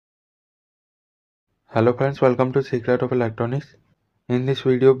Hello friends, welcome to Secret of Electronics. In this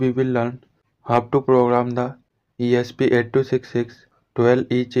video we will learn how to program the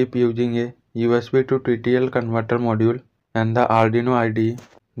ESP8266-12E chip using a USB to TTL converter module and the Arduino IDE.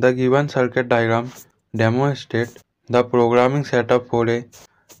 The given circuit diagram demonstrates the programming setup for a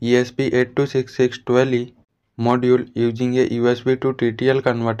ESP8266-12E module using a USB to TTL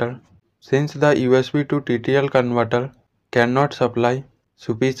converter. Since the USB to TTL converter cannot supply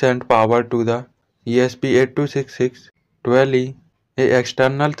sufficient power to the ESP8266-12E, a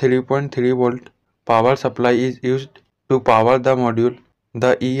external 3.3 volt power supply is used to power the module.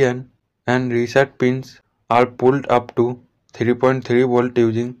 The EN and reset pins are pulled up to 3.3 volt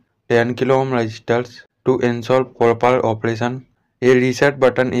using 10 kilo ohm resistors to ensure proper operation. A reset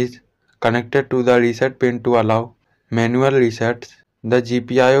button is connected to the reset pin to allow manual resets. The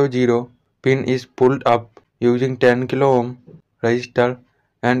GPIO 0 pin is pulled up using 10 kilo ohm resistor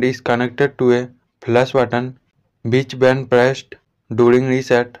and is connected to a flush button, which when pressed during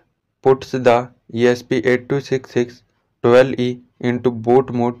reset puts the ESP8266-12E into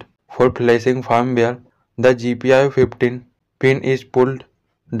boot mode for flashing firmware. The GPIO 15 pin is pulled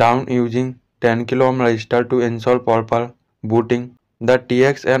down using 10 kilo ohm resistor to ensure proper booting. The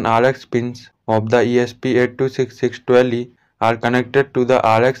TX and RX pins of the ESP8266-12E are connected to the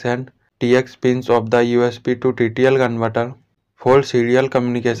RX and TX pins of the USB to TTL converter for serial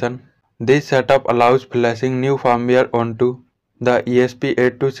communication. This setup allows flashing new firmware onto the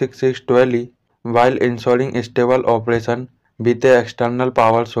ESP8266-12E while ensuring stable operation with an external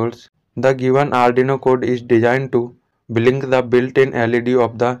power source. The given Arduino code is designed to blink the built-in LED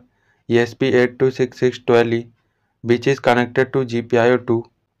of the ESP8266-12E, which is connected to GPIO2.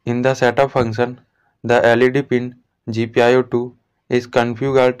 In the setup function, the LED pin GPIO2 is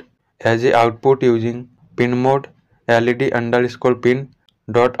configured as a output using pin mode LED_pin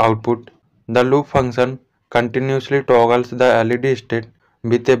dot output. The loop function continuously toggles the LED state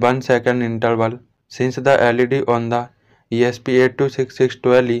with a 1 second interval. Since the LED on the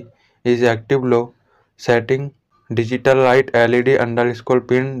ESP8266-12E is active low, setting digital light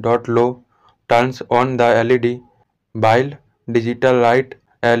LED_pin dot low turns on the LED, while digital light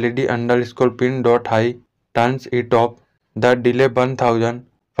LED_pin dot high turns it off. The delay 1000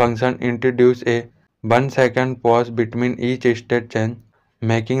 function introduces a 1 second pause between each state change,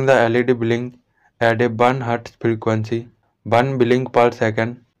 making the LED blink at a 1 Hz frequency, 1 blink per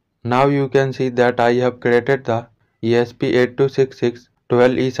second. Now you can see that I have created the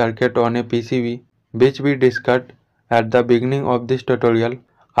ESP8266-12E circuit on a PCB, which we discussed at the beginning of this tutorial.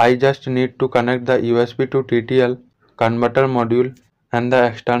 I just need to connect the USB to TTL converter module and the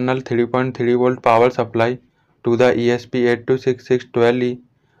external 3.3 volt power supply to the ESP8266-12E.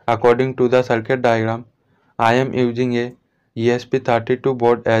 According to the circuit diagram, I am using a ESP32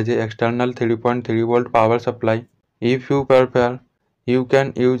 board as a external 3.3 volt power supply. If you prefer, you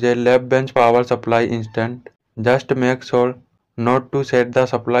can use a lab bench power supply instead. Just make sure not to set the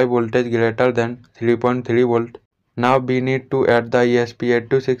supply voltage greater than 3.3 volt. Now we need to add the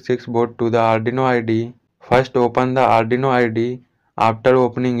ESP8266 board to the Arduino IDE. First open the Arduino IDE. After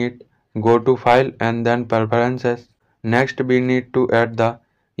opening it, go to File and then Preferences. Next we need to add the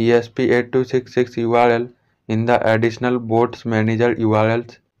ESP8266 URL in the additional boards manager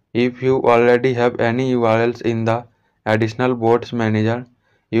URLs. If you already have any URLs in the additional boards manager,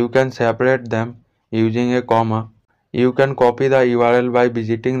 you can separate them using a comma. You can copy the URL by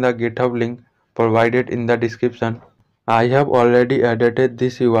visiting the GitHub link provided in the description. I have already edited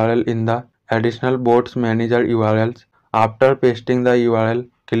this URL in the additional boards manager URLs. After pasting the URL,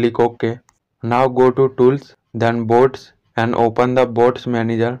 click OK. Now go to Tools, then Boards and open the boards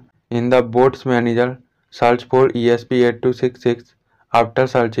manager. In the boards manager, search for ESP8266. After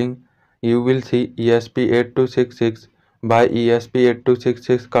searching, you will see ESP8266 by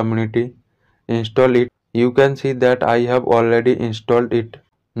ESP8266 community. Install it. You can see that I have already installed it.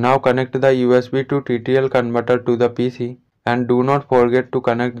 Now connect the USB to TTL converter to the PC and do not forget to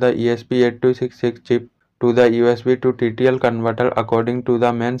connect the ESP8266 chip to the USB to TTL converter according to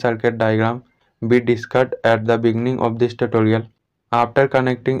the main circuit diagram we discussed at the beginning of this tutorial. After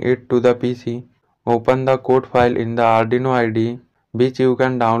connecting it to the PC, open the code file in the Arduino IDE, which you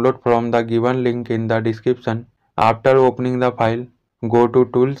can download from the given link in the description. After opening the file, go to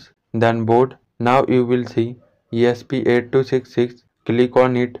Tools, then Board. Now you will see ESP8266. Click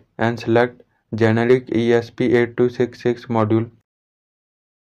on it and select Generic ESP8266 module.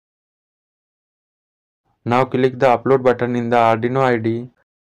 Now click the Upload button in the Arduino IDE.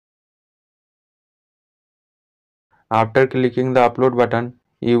 After clicking the Upload button,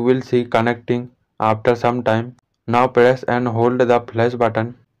 you will see connecting after some time. Now press and hold the flash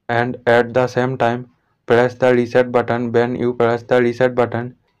button and at the same time Press the reset button. When you press the reset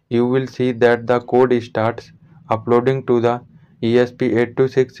button, you will see that the code starts uploading to the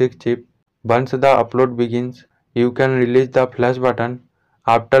ESP8266 chip. Once the upload begins, you can release the flash button.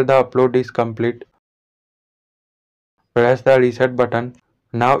 After the upload is complete, press the reset button.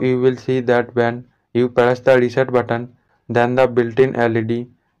 Now you will see that when you press the reset button, then the built-in LED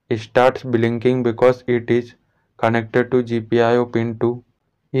starts blinking because it is connected to GPIO pin 2.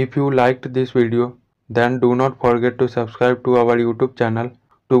 If you liked this video, then do not forget to subscribe to our YouTube channel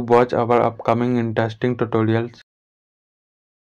to watch our upcoming interesting tutorials.